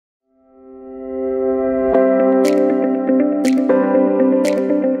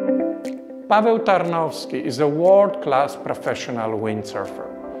Pawel Tarnowski is a world-class professional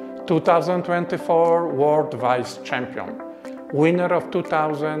windsurfer, 2024 World Vice Champion, winner of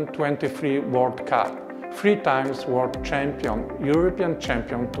 2023 World Cup, 3 times World Champion, European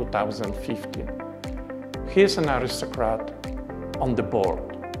Champion 2015. He is an aristocrat on the board.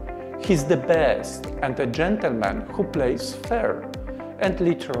 He's the best and a gentleman who plays fair, and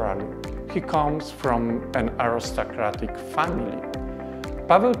literally, he comes from an aristocratic family.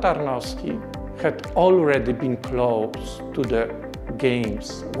 Pawel Tarnowski had already been close to the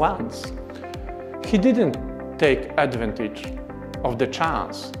games once. He didn't take advantage of the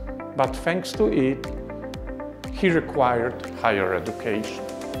chance, but thanks to it, he required higher education.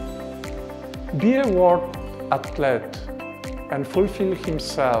 Be a world athlete and fulfill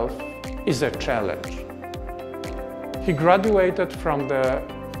himself is a challenge. He graduated from the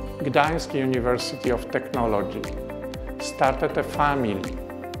Gdańsk University of Technology, started a family,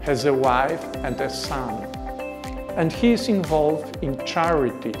 has a wife and a son, and he is involved in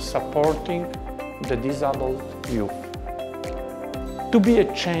charity supporting the disabled youth. To be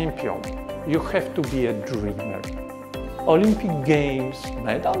a champion, you have to be a dreamer. Olympic Games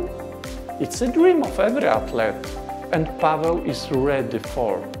medal? It's a dream of every athlete, and Paweł is ready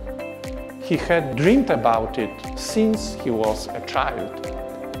for. He had dreamed about it since he was a child.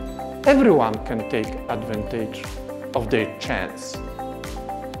 Everyone can take advantage of their chance.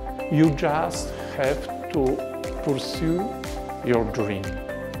 You just have to pursue your dream.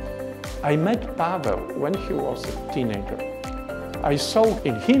 I met Paweł when he was a teenager. I saw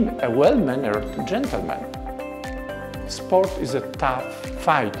in him a well-mannered gentleman. Sport is a tough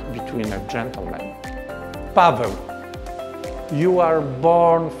fight between a gentleman. Paweł, you are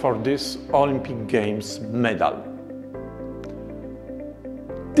born for this Olympic Games medal.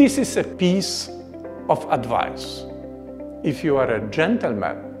 This is a piece of advice. If you are a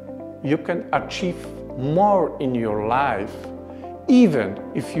gentleman, you can achieve more in your life, even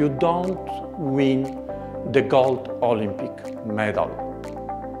if you don't win the gold Olympic medal.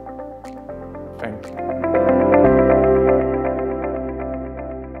 Thank you.